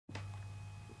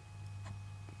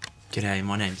G'day,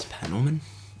 my name's Pat Norman,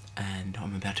 and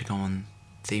I'm about to go on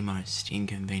the most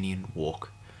inconvenient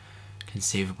walk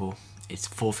conceivable. It's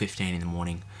 4:15 in the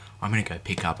morning. I'm going to go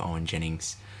pick up Owen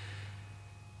Jennings,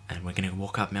 and we're going to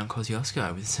walk up Mt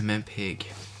Koscuiszko with a cement pig.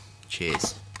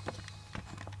 Cheers.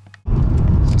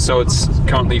 So it's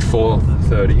currently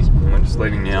 4:30, and we're just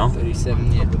leaving now.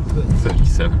 37, yeah.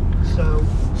 37.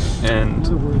 And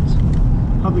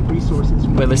public resources.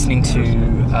 We're listening to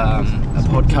a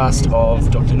podcast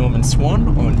of Dr. Norman Swan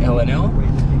on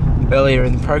LNL. Earlier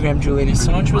in the program, Julian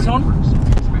Assange was on.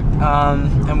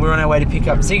 And we're on our way to pick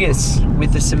up Ziggis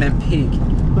with the cement pig.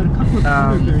 But a couple of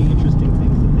other very interesting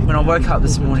things. When I woke up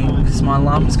this morning, because my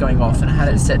alarm was going off and I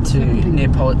had it set to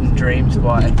Neapolitan Dreams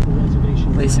by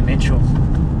Lisa Mitchell.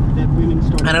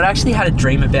 And I'd actually had a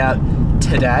dream about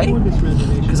today,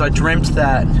 because I dreamt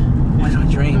that, what did I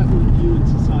dream?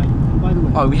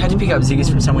 Oh, we had to pick up Ziggis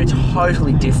from somewhere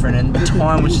totally different, and the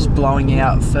time was just blowing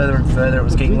out further and further. It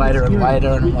was getting later and later,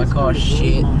 and I'm like, oh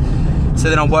shit. So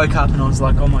then I woke up and I was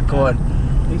like, oh my god,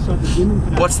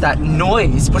 what's that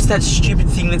noise? What's that stupid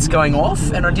thing that's going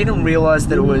off? And I didn't realise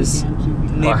that it was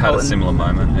Neapolitan. I had a similar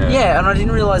moment, yeah. Yeah, and I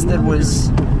didn't realise that it was...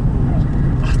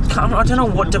 I don't know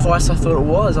what device I thought it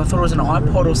was. I thought it was an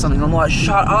iPod or something. I'm like,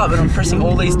 shut up, and I'm pressing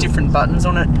all these different buttons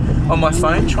on it on my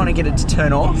phone, trying to get it to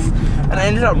turn off. And I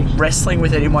ended up wrestling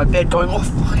with it in my bed, going, oh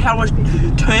fuck, how do I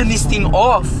turn this thing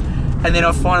off? And then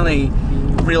I finally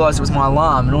realised it was my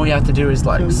alarm, and all you have to do is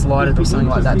like slide it or something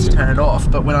like that to turn it off.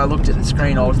 But when I looked at the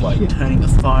screen, I was like turning the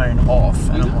phone off,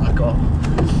 and I'm like, oh.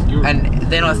 And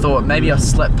then I thought maybe I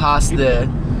slept past the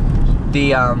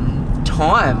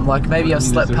time, like maybe I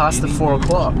slept past the 4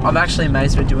 o'clock. I'm actually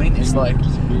amazed we're doing this. Like,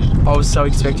 I was so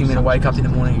expecting me to wake up in the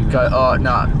morning and go, oh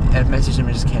no, and message them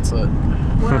and just cancel it.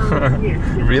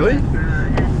 Really?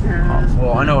 Oh,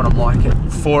 well, I know what I'm like at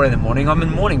 4 in the morning. I'm a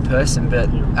morning person, but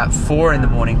at 4 in the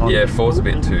morning, Yeah, 4's a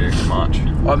bit too much.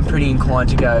 I'm pretty inclined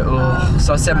to go, oh.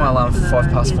 So I set my alarm for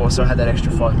 4:05, so I had that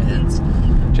extra 5 minutes.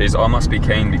 Jeez, I must be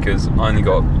keen because I only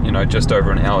got, just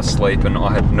over an hour's sleep, and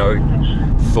I had no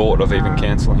thought of even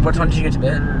cancelling. What time did you get to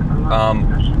bed?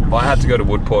 I had to go to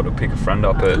Woodport to pick a friend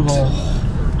up at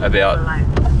about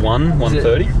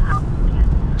 1:30.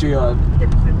 GI.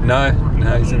 No,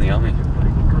 he's in the army.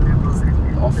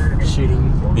 Off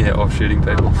shooting. Yeah, off shooting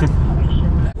people.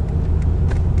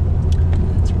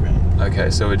 That's right. Okay,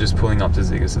 so we're just pulling up to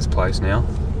Ziggis's place now.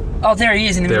 Oh, there he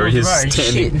is in the middle of the road.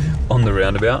 There he is, standing on the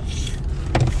roundabout.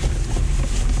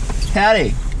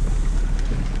 Howdy.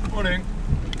 Morning.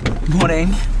 Morning.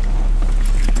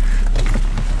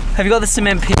 Have you got the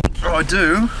cement pig? Oh, I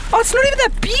do. Oh, it's not even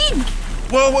that big.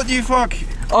 Well, what do you fuck?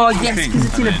 Oh, yes, because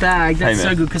it's in a bag. That's Hey, so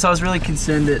man. good, because I was really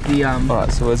concerned that the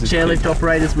Alright, so where's this chairlift pig?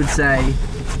 operators would say,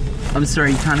 I'm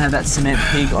sorry, you can't have that cement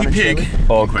pig on a Pig. chairlift.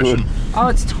 Oh, Question. good. Oh,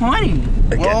 it's tiny.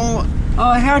 Okay. Well,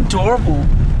 Oh, how adorable.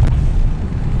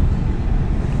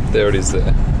 There it is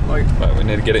there. like, Wait, we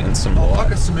need to get it in some I'd like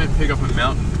light. a cement pig up a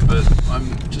mountain, but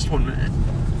I'm just one man.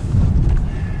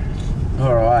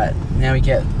 Alright, now we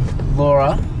get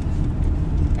Laura.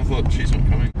 I thought she's not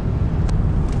coming.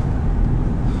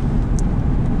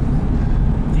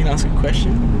 You can ask a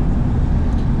question.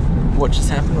 What just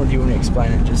happened, or do you want to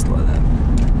explain it just like that?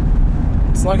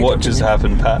 It's like What just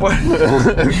happened, Pat? What?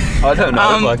 I don't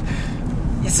know,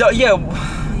 So yeah,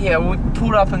 we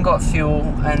pulled up and got fuel,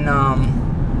 and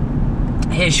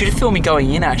yeah, you should have filmed me going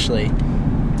in actually.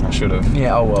 I should have.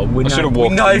 Yeah, oh well. We I know, should have walked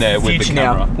we know in there for with the future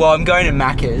camera. now. Well, I'm going to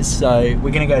Macca's, so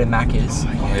we're gonna go to Macca's.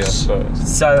 Oh, yeah, first.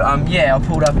 So yeah, I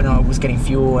pulled up and I was getting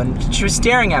fuel, and she was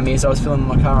staring at me as I was filling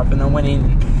my car up, and I went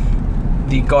in.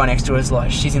 The guy next to her was like,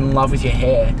 she's in love with your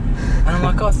hair, and I'm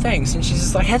like, oh thanks, and she's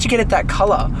just like, how'd you get it that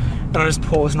colour? And I just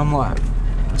paused and I'm like,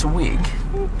 it's a wig.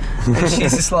 And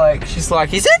she's like,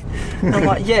 is it? And I'm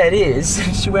like, yeah, it is.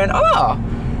 And she went, oh.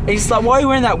 And he's like, why are you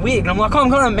wearing that wig? And I'm like, oh, I'm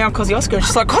going to Mt Koscuiszko. And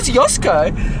she's like,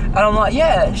 Kosciuszko? And I'm like,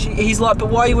 yeah. He's like, but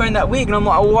why are you wearing that wig? And I'm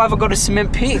like, oh, why have I got a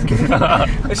cement pig?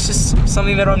 It's just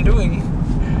something that I'm doing.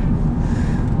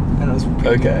 And it was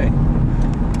Okay.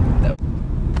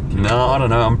 No, I don't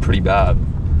know. I'm pretty bad.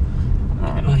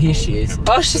 Oh, here she is.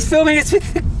 Oh, she's filming us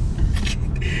with...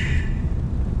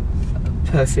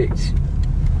 Perfect.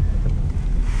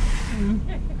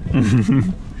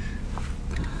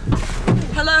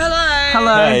 Hello.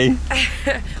 Hello. Hey.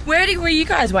 Where were you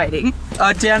guys waiting?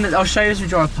 Down. I'll show you as we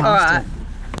drive past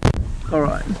it. All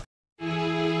right.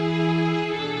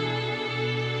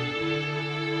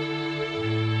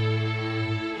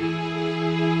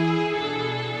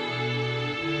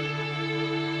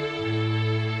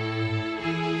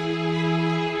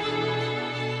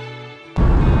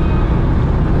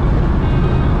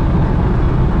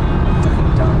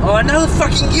 another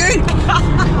fucking ute!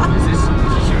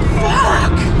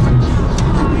 Fuck!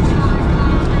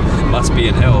 Must be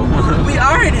in hell. We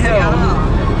are in hell.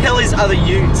 Hell is other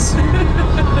utes.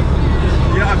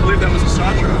 Yeah, I believe that was a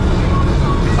Sartre.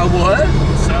 A what?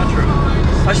 Sartre.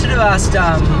 I should have asked, Should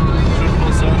have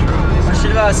called Sartre. I should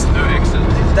have asked, No exit.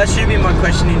 that should have been my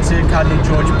question into Cardinal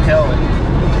George Pell.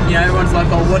 You know, everyone's like,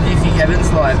 oh, what do you think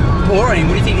heaven's like? Boring.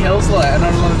 What do you think hell's like? And I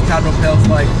love Cardinal Pell's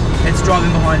like, it's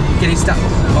driving behind, getting stuck.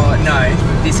 Oh, no,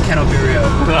 this cannot be real.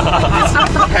 This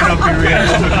cannot be real.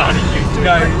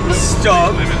 No,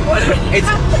 stop. It's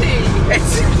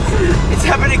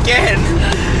happened again.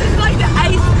 It's like the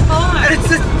 8th time. And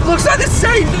it looks like the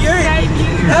same ute.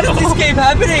 How does this keep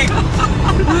happening?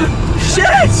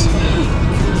 Shit!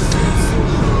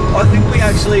 I think we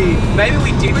actually, maybe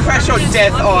we did crash on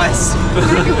death ice.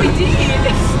 Maybe we did.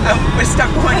 And we're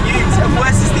stuck behind utes. And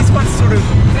worse is this one's sort of,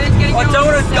 I don't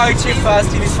want to go too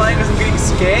fast in this lane because I'm getting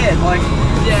scared. Like,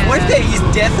 what if they use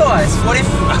death ice? What if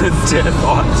Death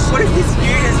ice. What if this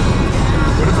ute is,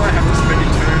 What if I have to spend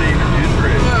eternity in a news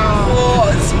bridge?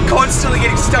 oh, it's constantly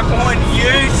getting stuck behind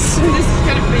utes? This is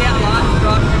going to be our last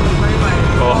drive from the freeway.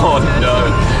 Oh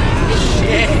no.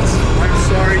 Shit. I'm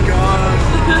sorry, God.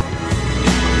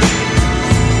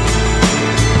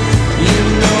 You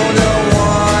know the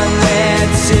one that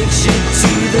takes you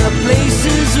to the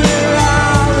places where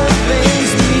all the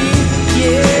things meet,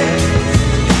 yeah.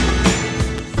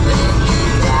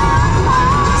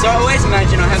 So I always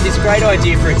imagine I have this great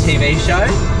idea for a TV show,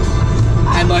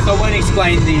 and like I won't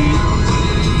explain the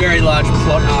very large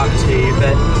plot arc to you,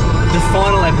 but the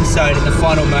final episode and the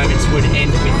final moments would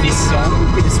end with this song,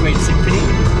 Bittersweet Symphony,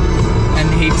 and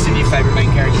heaps of your favourite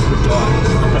main characters would die.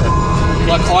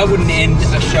 Like I wouldn't end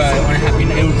a show on a happy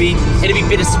note. It'd be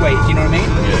bittersweet. You know what I mean?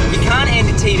 Yeah. You can't end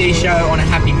a TV show on a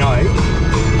happy note.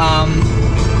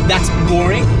 That's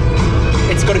boring.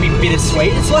 It's got to be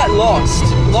bittersweet. It's like Lost.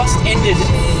 Lost ended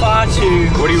far too.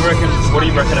 What do you reckon? What do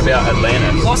you reckon about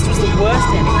Atlantis? Lost was the worst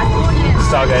ending.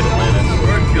 Stargate Atlantis.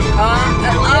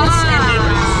 Atlantis ended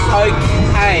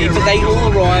okay, but they all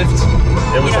arrived.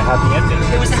 There was a happy ending.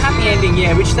 It was a happy ending,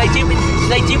 yeah, which they did with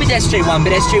SG1,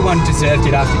 but SG1 deserved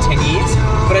it after 10 years.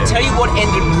 But I tell you what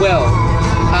ended well,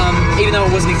 even though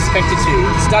it wasn't expected to.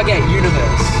 Stargate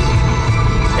Universe.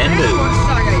 Ended.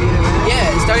 Yeah,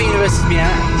 Stargate Universe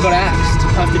got axed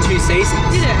after 2 seasons.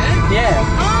 Did it? Yeah,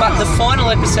 but the final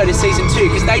episode of season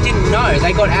 2, because they didn't know,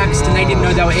 they got axed and they didn't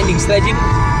know they were ending, so they didn't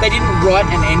write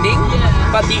an ending. Yeah.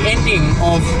 But the ending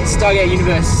of Stargate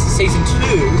Universe season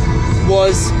 2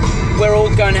 was, we're all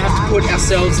going to have to put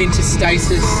ourselves into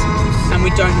stasis, and we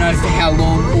don't know for how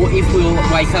long or if we'll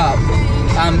wake up.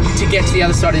 To get to the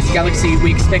other side of this galaxy,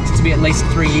 we expect it to be at least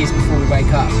 3 years before we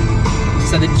wake up,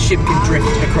 so that the ship can drift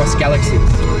across galaxies.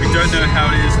 We don't know how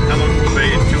it is, how long it will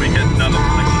be until we get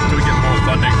more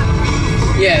funding.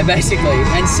 Yeah, basically.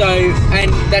 And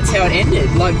that's how it ended.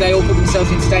 Like, they all put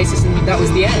themselves in stasis, and that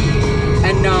was the end.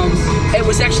 And it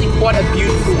was actually quite a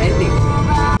beautiful ending.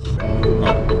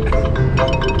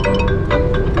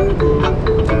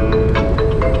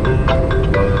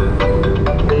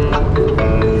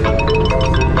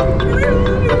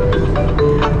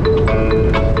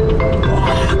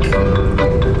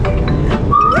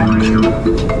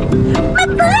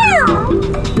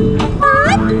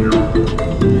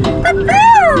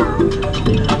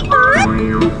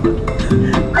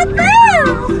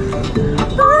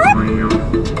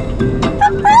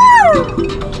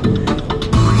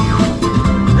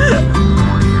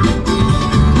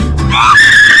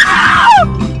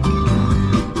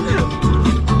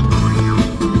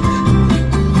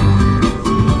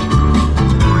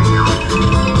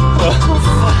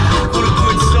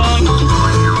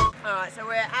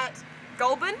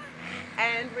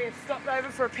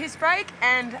 For a piss break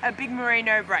and a big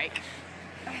merino break.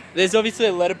 There's obviously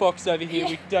a letterbox over here.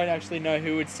 We don't actually know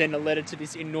who would send a letter to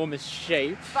this enormous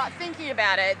sheep. But thinking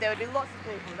about it, there would be lots of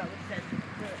people that would send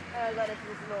a letter to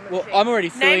this enormous Well, sheep. I'm already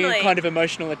feeling Namely, a kind of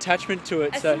emotional attachment to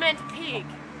it. a So cement pig.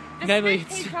 The Namely,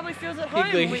 cement it's pig probably feels at home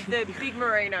pigly. with the big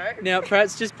merino. now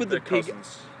perhaps just put the They're pig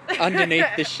cousins.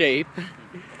 underneath the sheep,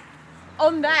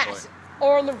 On that,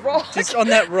 or on the rock. just on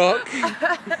that rock.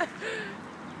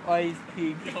 Eyes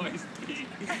pig.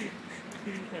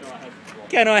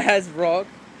 Can I has rock?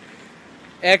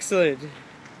 Excellent.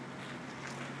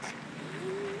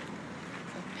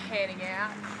 Panning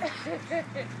out.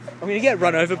 I'm gonna get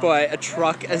run over by a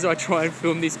truck as I try and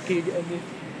film this pig and this.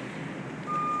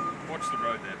 Watch the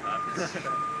road there, Pat. It's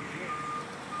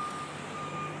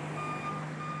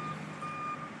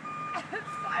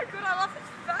so good, I love its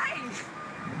face.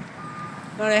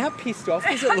 No, how pissed off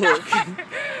does it look? Fuck,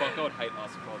 I would hate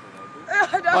us if I was a local.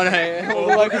 I know. All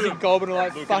the locals in Goulburn are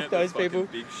like, fuck those people.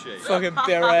 Fucking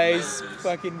berets,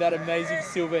 fucking that amazing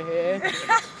silver hair.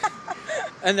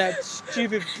 And that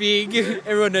stupid pig.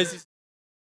 Everyone knows this.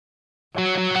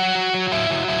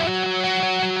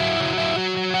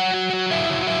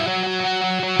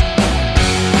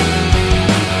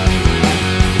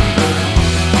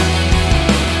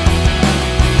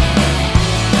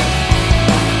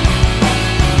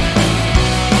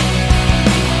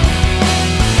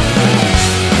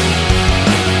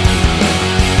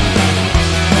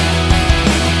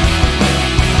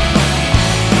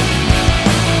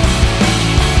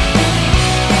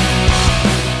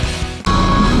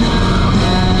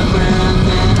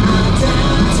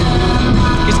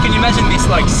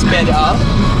 Like sped up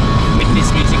with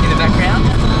this music in the background.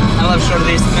 I love a shot of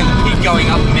this and then the pig going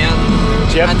up the mountain.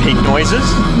 Do you have pig noises?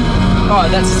 Oh,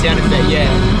 that's a sound effect, yeah.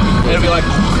 It'll be like,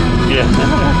 Yeah.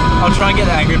 I'll try and get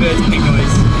the Angry Birds pig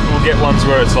noise. We'll get ones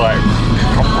where it's like.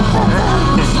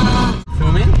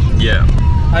 Filming? Yeah.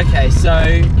 Okay, so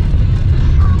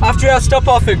after our stop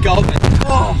off at Goulburn,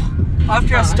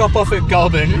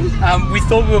 we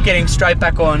thought we were getting straight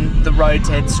back on the road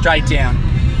to head straight down.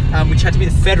 Which had to be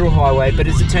the federal highway, but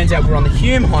as it turns out we're on the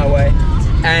Hume highway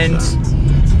and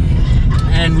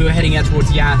we were heading out towards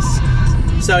Yass.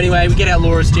 So anyway, we get out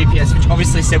Laura's GPS, which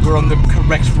obviously said we're on the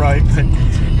correct road, but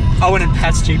Owen and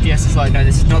Pat's GPS is like, no,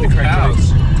 this is not the correct road.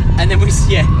 And then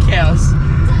cows.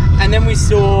 And then we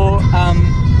saw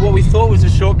what we thought was a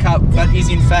shortcut, but is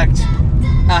in fact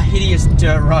a hideous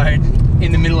dirt road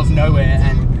in the middle of nowhere,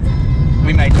 and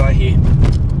we may die here.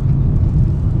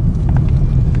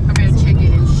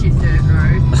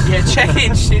 Yeah, check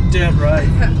in shit dirt road.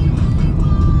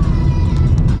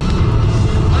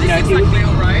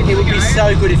 It would be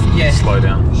so good if, Slow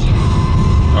down.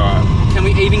 Alright. Can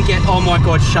we even get, oh my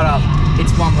god, shut up.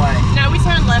 It's one way. No, we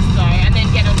turn left though, and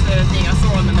then get onto the thing I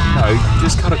saw on the map. No,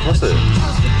 just cut across it.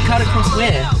 Cut across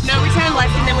where? No, we turn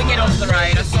left and then we get onto the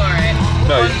road, I saw it.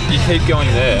 No, you keep going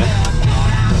there.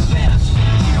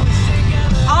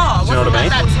 Oh, Do you know what I mean?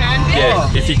 That turn bit? Yeah,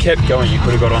 if you kept going, you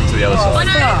could have got onto the other Oh side.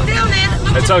 no, it's down there.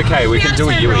 Look, It's okay, we can do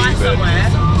a U-E, right but...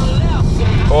 somewhere.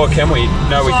 Or can we?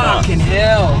 No, we can't. Fucking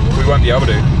hell. We won't be able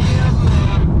to.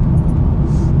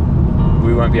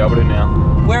 We won't be able to now.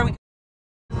 Where are we?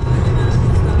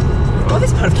 Oh,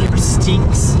 this part of Canberra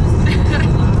stinks.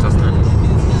 Doesn't it?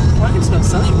 Well, I can smell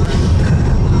something.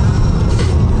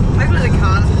 Hopefully the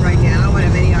car doesn't break down. I won't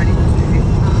have any idea what to do.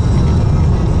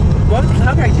 Why would the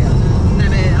car break down? No,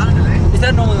 man, I don't know. Is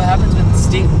that normally what happens when it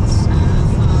stinks?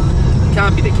 It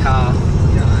can't be the car.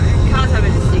 No, cars have a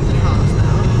distinct car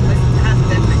smell. It has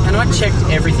definitely. And I checked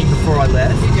everything before I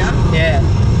left. Did you? Yeah.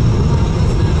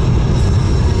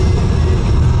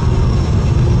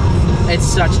 It's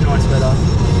such nice weather.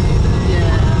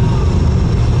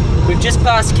 Yeah. We've just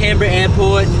passed Canberra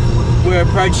Airport. We're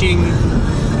approaching,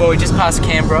 well, we just passed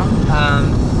Canberra.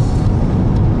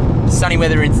 Sunny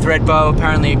weather in Thredbo.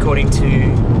 Apparently, according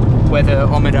to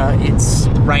weather-ometer, it's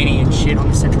rainy and shit on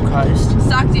the Central Coast.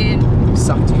 Sucked in.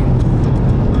 Sucked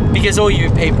in. Because all you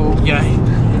people, you know,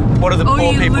 what are the All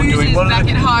poor you people losers doing? What back are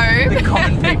at home. the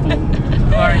common people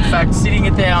are in fact sitting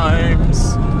at their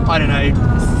homes. I don't know.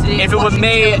 If it were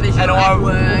me and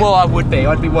I would be.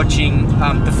 I'd be watching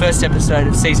the first episode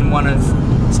of season 1 of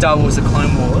Star Wars: The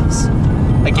Clone Wars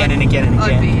again and again and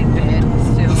I'd be again. in bed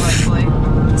still, hopefully.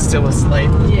 Still asleep.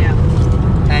 Yeah.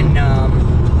 And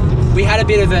we had a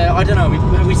bit of a, I don't know,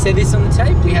 have we said this on the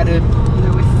tape? We had a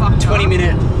No, we fucked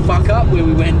 20-minute fuck up where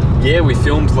we went. Yeah, we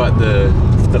filmed like the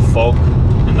fog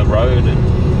in the road and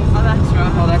Oh, that's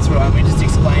right. Oh, that's right. We just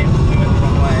explained we went the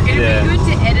wrong way. It'd Yeah. be good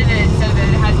to edit it so that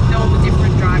it has all the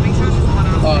different driving shots, just one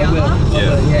after Oh, the I will.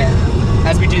 other. Yeah. Yeah.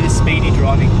 As we do the speedy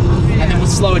driving. And then we'll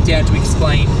slow it down to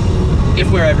explain, if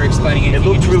we're ever explaining it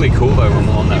anything. looked really cool though when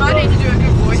we're on You that might road. need to do a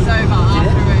good voiceover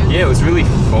afterwards. Yeah, it was really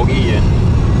foggy and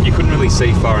you couldn't really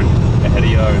see far ahead of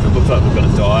you and it looked like we were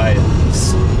going to die.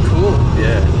 It's cool.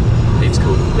 Yeah, heaps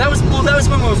cool. That was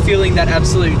when we were feeling that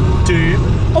absolute doom.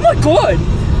 Oh my god!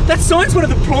 That sign's one of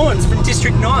the prawns from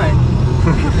District 9.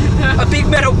 A big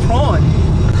metal prawn.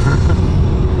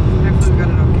 Hopefully we got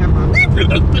it on camera.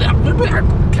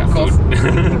 Cat food.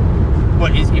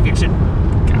 What is eviction?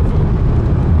 Cat food.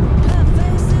 Her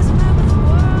face is a map of the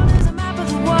world, is a map of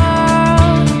the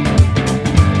world.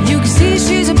 You can see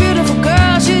she's a beautiful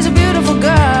girl, she's a beautiful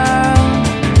girl.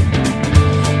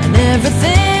 And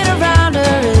everything around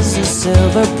her is a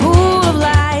silver pool of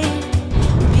light.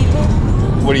 People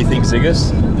What do you think,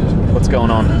 Ziggus? What's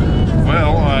going on?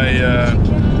 Well,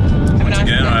 once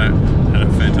again, I had a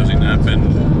fantastic nap and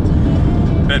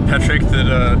met Patrick that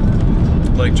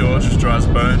Lake George was dry as a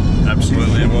bone.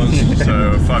 Absolutely it was.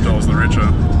 So $5 the richer.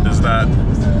 There's that.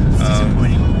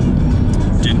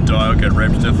 Didn't die or get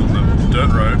raped to death on the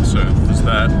dirt road, so there's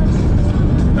that.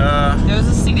 There was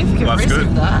a significant Life's risk good.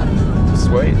 of that.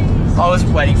 Sweet. I was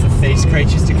waiting for these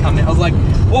creatures to come in. I was like,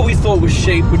 what we thought was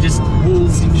sheep were just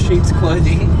wolves in sheep's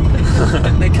clothing.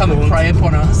 They come and prey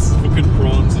upon us. Fucking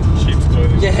prawns and sheep's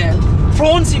clothing. Yeah,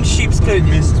 prawns in sheep's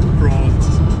clothing. Missed prawns.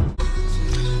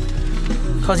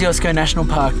 Kosciuszko National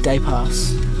Park Day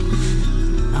Pass.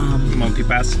 Monkey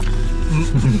pass.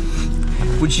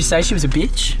 Would you say she was a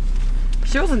bitch?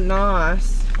 She wasn't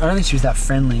nice. I don't think she was that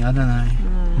friendly. I don't know.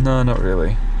 No, not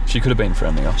really. She could have been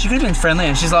friendlier. She could have been friendly,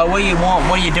 and she's like, "What do you want?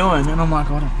 What are you doing?" And I'm like,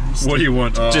 "I don't know." What do you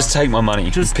want? Just take my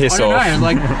money. Just piss I don't off. know.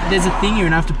 Like, there's a thing here,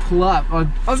 and I have to pull up.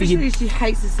 Obviously, she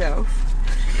hates herself.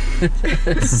 And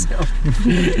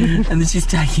then she's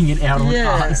taking it out on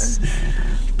us.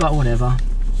 But whatever.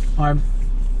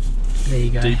 There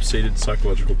you go. Deep-seated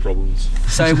psychological problems.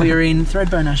 So we're in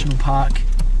Thredbo National Park.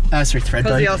 Sorry,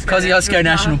 Thredbo. Kosciuszko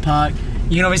National Park.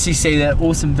 You can obviously see the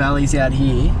awesome valleys out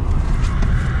here.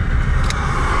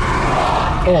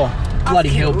 Oh, bloody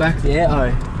hell, back there.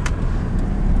 Oh.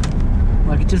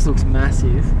 Like, it just looks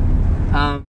massive.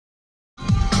 For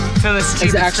the Is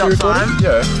stupid it actually stop recording?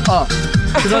 sign. Yeah. Oh.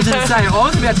 Because I was going to say, I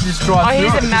was about to just drive Oh, through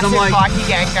here's it, a 'cause massive I'm like, bikie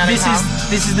gang going to come.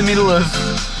 this is the middle of,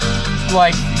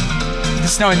 like, the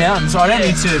Snowy Mountains, so I don't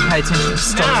need to pay attention to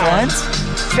stop signs.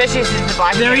 Especially since the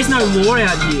bike. There is no law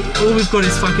out here. All we've got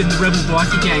is fucking the rebel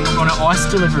bikie gang on an ice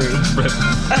delivery. Or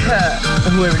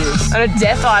whoever it is. And a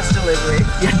death ice delivery.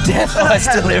 Yeah, death ice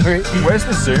delivery. Where's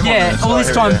the zoom on Yeah, this? all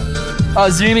this time. Oh,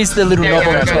 zoom is the little There knob you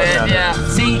on go, the good, top. yeah.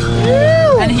 See,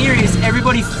 and here it is.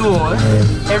 Everybody thought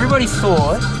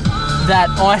that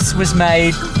ice was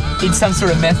made in some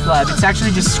sort of meth lab. It's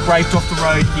actually just scraped off the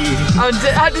road here. I just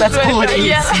That's all it is.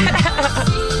 Yeah.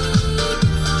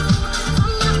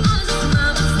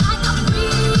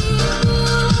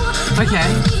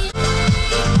 Okay.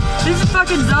 This is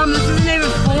fucking dumb. This isn't even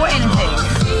for anything.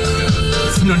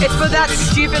 It's for that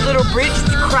stupid little bridge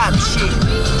crap shit.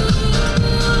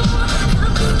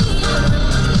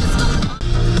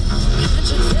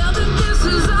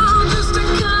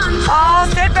 Oh,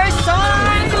 Thredbo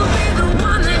sign!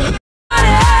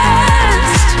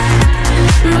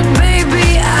 But baby,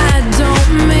 I don't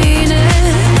mean it.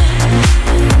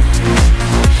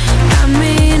 I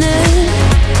mean it.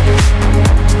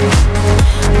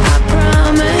 I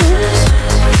promise.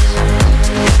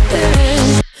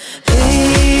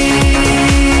 Please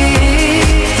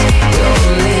don't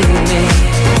leave me.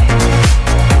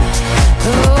 Oh,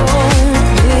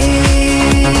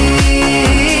 please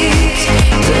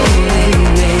don't leave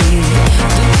me.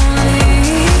 Don't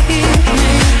leave me.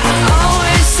 I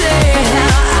always say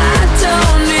how I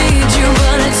don't need you,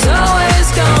 but it's always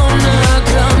gonna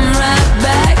come right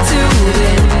back to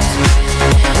this.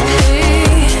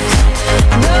 Please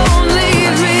don't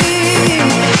leave me.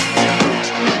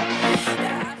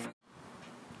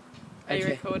 Are you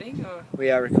Okay. recording? Or? We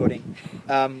are recording.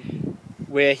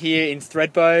 We're here in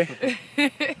Thredbo.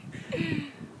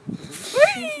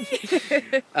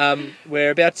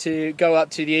 We're about to go up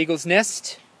to the Eagle's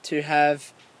Nest to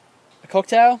have a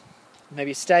cocktail,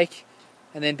 maybe a steak,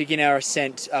 and then begin our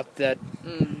ascent up that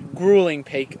grueling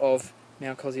peak of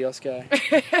Mt Kosciuszko.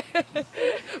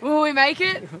 Will we make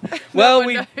it? Well, one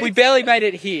we knows. barely made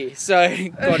it here, so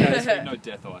God knows. No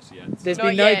death ice yet. There's Not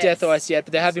been no yet. death ice yet,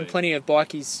 but there have been plenty of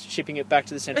bikies shipping it back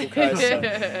to the Central Coast. So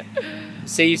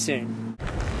see you soon.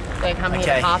 They come here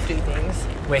Okay. to half do things.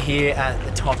 We're here at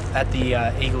the top at the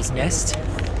Eagle's Nest.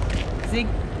 Zig.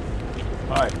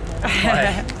 Hi.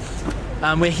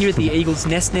 We're here at the Eagle's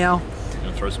Nest now.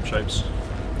 Gonna throw some shapes.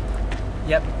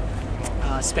 Yep.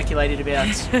 Speculated about,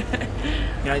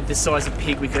 the size of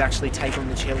pig we could actually take on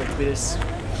the chairlift with us.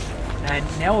 And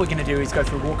now what we're going to do is go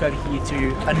for a walk over here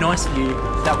to a nice view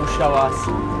that will show us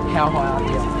how high up we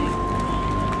are.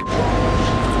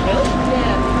 Really?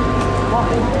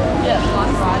 Yeah. Yeah,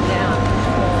 like right down.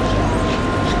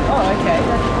 Oh, okay.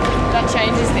 That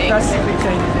changes things. Drastically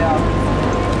changes our...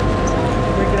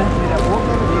 We're going to have to do that walk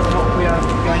over here. If not, we are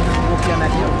going to walk down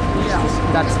that hill. Yeah.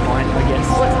 That's fine, I guess.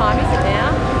 What time is it now?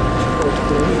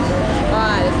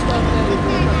 Alright, it's 12:30.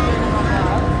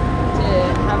 To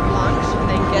have lunch and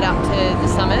then get up to the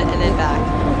summit and then back.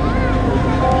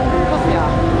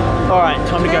 Yeah. Alright,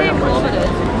 time to go 30 have kilometres.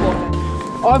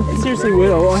 I seriously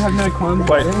will. I have no climbing.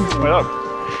 Wait up.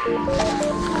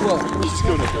 What? Just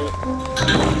go to do it.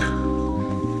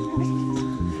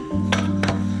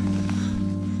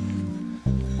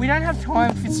 We don't have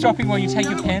time for stopping while you take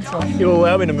your pants off. It'll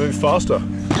allow me to move faster,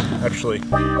 actually.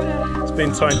 It's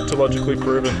been scientologically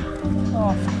proven.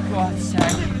 Oh, God's sake.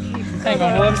 Hang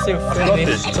on, we'll have to see what Got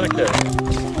this, it's okay.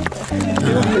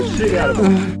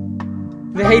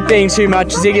 The heat being too much,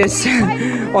 Ziggus,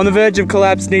 on the verge of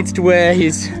collapse, needs to wear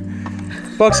his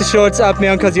boxer shorts up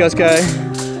Mt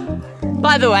Koscuiszko.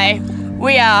 By the way,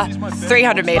 we are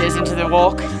 300 metres into the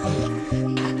walk.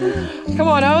 Come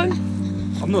on, Owen.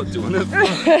 I'm not doing it.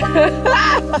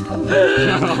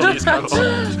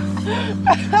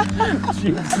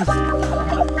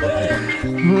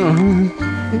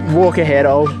 Walk ahead,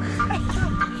 old.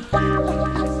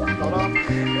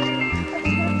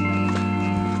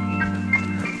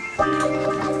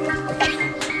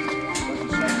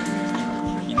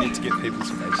 You need to get people's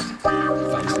faces.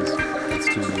 That's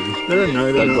too easy. They don't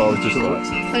know. That guy was just like...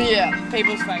 Yeah,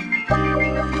 people's face.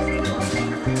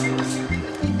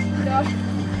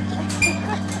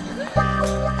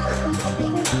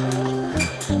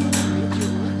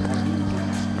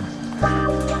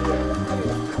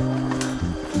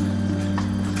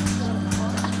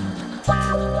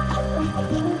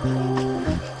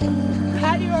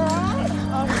 Pat, you alright?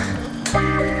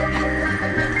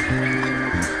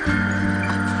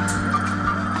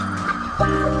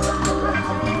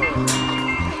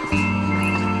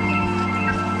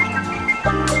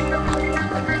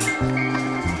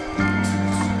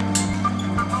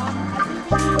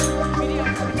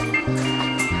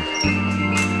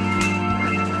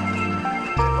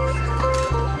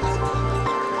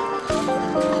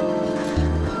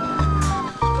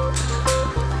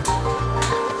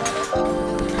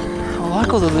 I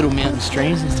like all the little mountain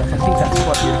streams and stuff. I think that's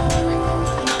quite beautiful.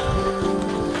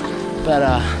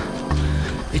 But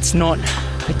it's not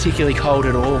particularly cold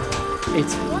at all.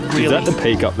 It's really... Is that the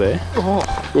peak up there? Oh.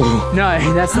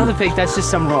 No, that's not the peak, that's just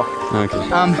some rock.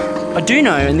 Okay. I do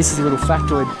know, and this is a little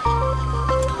factoid,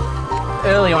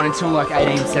 early on until like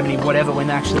 1870, whatever, when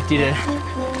they actually did a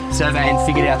survey and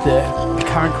figured out the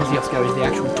current Kosciuszko is the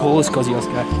actual tallest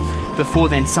Kosciuszko. Before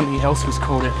then, something else was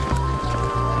called it,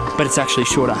 but it's actually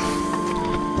shorter.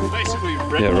 Basically,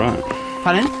 Yeah, right.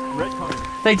 Pardon?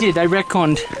 retcon. They did, they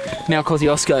retconned Mt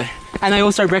Kosciuszko. And they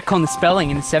also retconned the spelling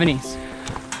in the 70s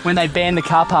when they banned the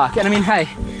car park. And I mean, hey,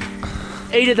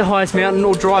 eat at the highest mountain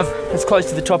or drive as close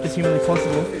to the top as humanly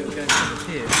possible.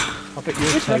 I bet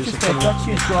your With toes are retrospect, coming let's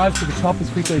just drive to the top as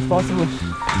quickly as possible.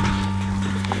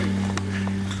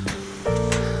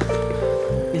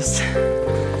 This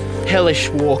hellish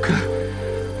walk.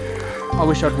 I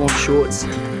wish I'd worn shorts.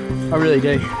 I really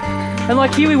do. And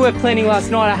like here we were planning last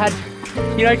night, I had,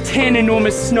 you know, 10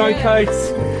 enormous snow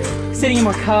coats sitting in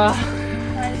my car.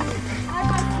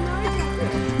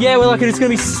 Yeah, we're like, it's gonna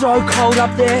be so cold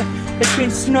up there. It's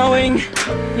been snowing,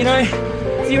 you know,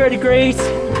 0 degrees.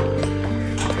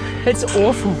 It's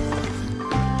awful.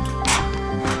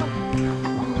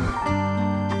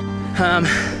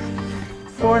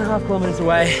 4.5 kilometers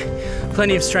away,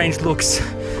 plenty of strange looks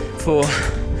for,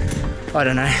 I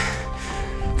don't know,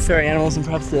 furry animals and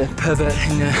perhaps the pervert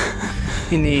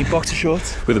in the boxer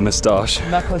shorts. With a moustache.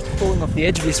 I'm that close to falling off the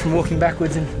edge of this from walking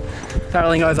backwards and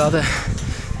barreling over other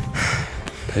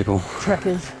People.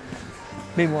 trekkers.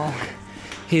 Meanwhile,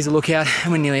 here's a lookout,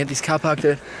 and we're nearly at this car park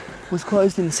that was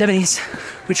closed in the 70s,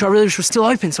 which I really wish was still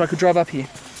open so I could drive up here.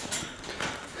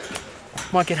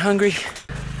 Might get hungry.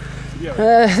 These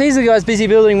are the guys busy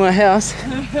building my house.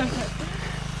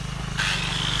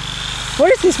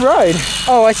 What is this road?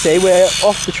 Oh, I see, we're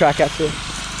off the track actually.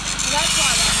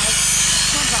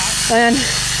 And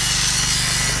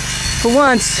for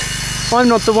once, I'm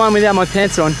not the one without my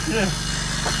pants on. Yeah.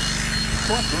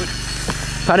 Quite good.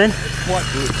 Pardon? Quite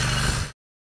good.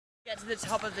 Get to the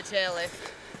top of the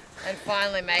chairlift and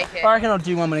finally make it. I reckon I'll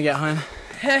do one when I get home.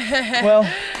 Well,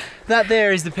 that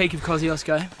there is the peak of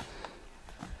Kosciuszko.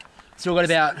 Still got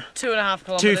about 2.5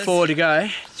 kilometers. 2.4 to go.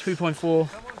 2.4.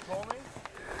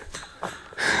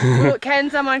 Well, can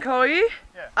someone call you?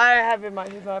 Yeah. I don't have my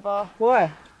mobile.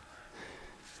 Why?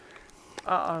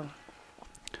 Uh-oh.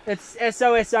 It's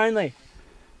SOS only.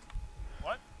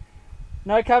 What?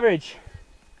 No coverage.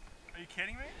 Are you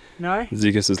kidding me? No?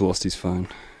 Ziggus has lost his phone.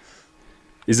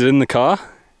 Is it in the car?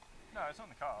 No, it's not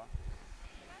in the car.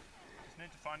 Just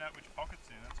need to find out which pocket's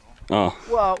in, that's all. Oh,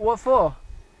 Well, what for?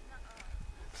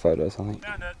 photos, I think.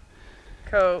 Found it.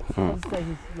 Cool. I'll just take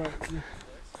his,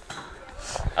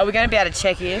 Are we going to be able to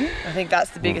check in? I think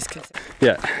that's the biggest concern.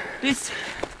 Yeah. This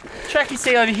track you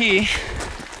see over here,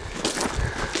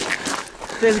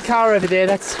 there's a car over there,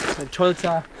 that's where the toilets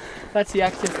are. That's the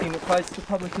access thing that closed to the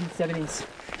public in the 70s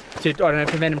to, I don't know,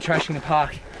 prevent them trashing the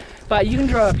park. But you can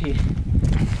drive up here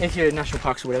if you're at national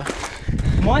parks or whatever.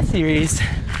 My theory is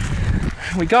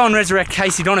we go and resurrect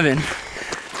Casey Donovan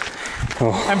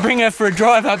and bring her for a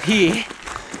drive up here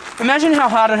Imagine how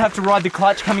hard I'd have to ride the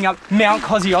clutch coming up Mt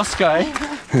Koscuiszko.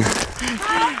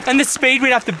 And the speed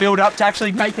we'd have to build up to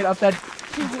actually make it up that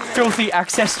filthy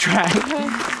access track.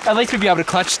 At least we'd be able to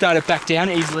clutch start it back down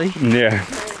easily. Yeah.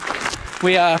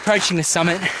 We are approaching the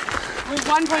summit. We're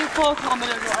 1.4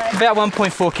 kilometres away. About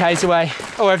 1.4 k's away.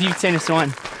 Or have you seen a sign?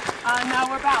 No,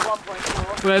 we're about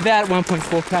 1.4. We're about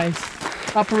 1.4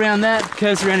 k's. Up around that,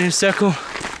 curves around in a circle.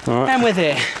 All right. And we're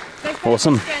there.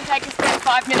 Awesome. It's going to take us about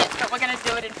 5 minutes, but we're going to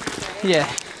do it in 15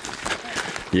 minutes.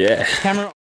 Yeah. Yeah.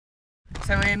 Camera.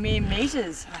 So we're mere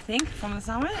meters, I think, from the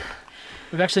summit.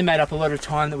 We've actually made up a lot of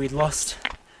time that we'd lost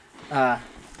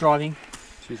driving.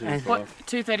 What,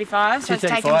 2:35? So it's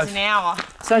taken 2:35. us an hour.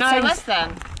 So it's No, taken- less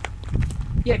than.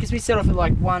 Yeah, because we set off at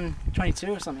like 1:22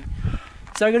 or something.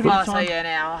 So we've got a bit Oh, of so time. yeah, an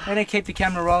hour. We're going to keep the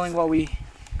camera rolling while we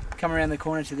come around the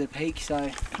corner to the peak, so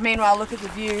Meanwhile, look at the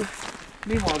view.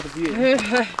 meanwhile the view.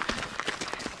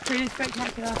 Pretty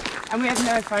spectacular. And we have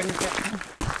no phone reception.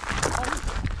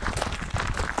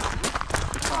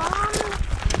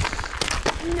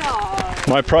 No.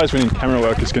 My prize winning camera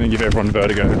work is going to give everyone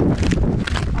vertigo.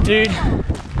 Dude,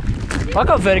 I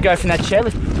got vertigo from that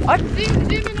chairlift.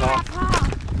 Zoom in on our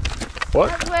path. What?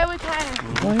 That's where we came.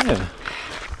 Oh yeah.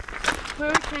 Where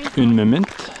we came from. Un moment.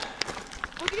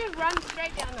 We could just run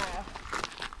straight down there.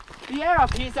 The air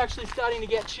up here is actually starting to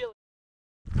get chilly.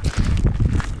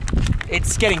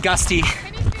 It's getting gusty.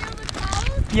 Can you feel the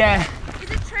cold? Yeah,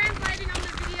 Is it translating on the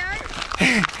video?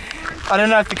 I don't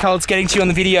know if the cold's getting to you on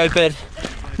the video, but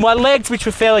my legs, which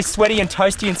were fairly sweaty and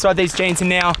toasty inside these jeans, are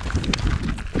now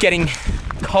getting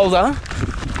colder.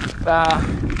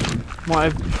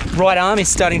 My right arm is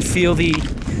starting to feel the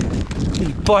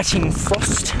biting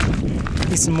frost.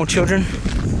 Here's some more children.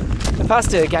 I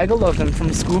passed a gaggle of them from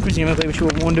the school, presumably, which we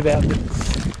were warned about. But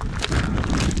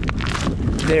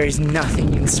there is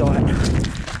nothing in sight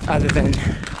other than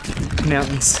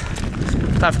mountains,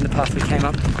 apart from the path we came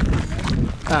up.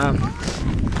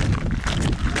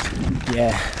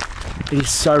 Yeah, it is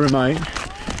so remote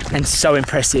and so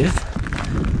impressive.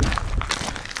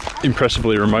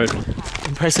 Impressively remote.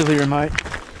 Impressively remote.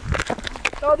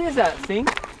 Oh, there's that thing.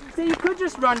 So you could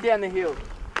just run down the hill.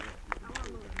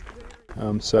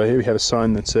 So here we have a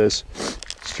sign that says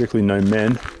strictly no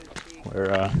men.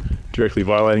 We're directly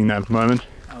violating that at the moment.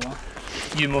 Oh well,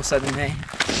 you more so than me.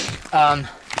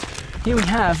 Here we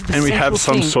have the And we have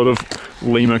some central sort of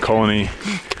lemur colony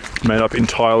made up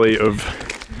entirely of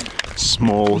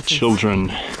small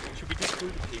children.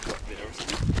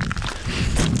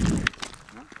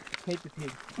 Keep the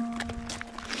pig.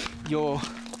 Your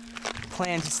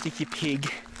plan to stick your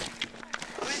pig,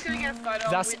 We're just going to get a photo.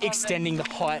 thus extending the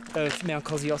height of Mt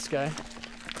Kosciuszko.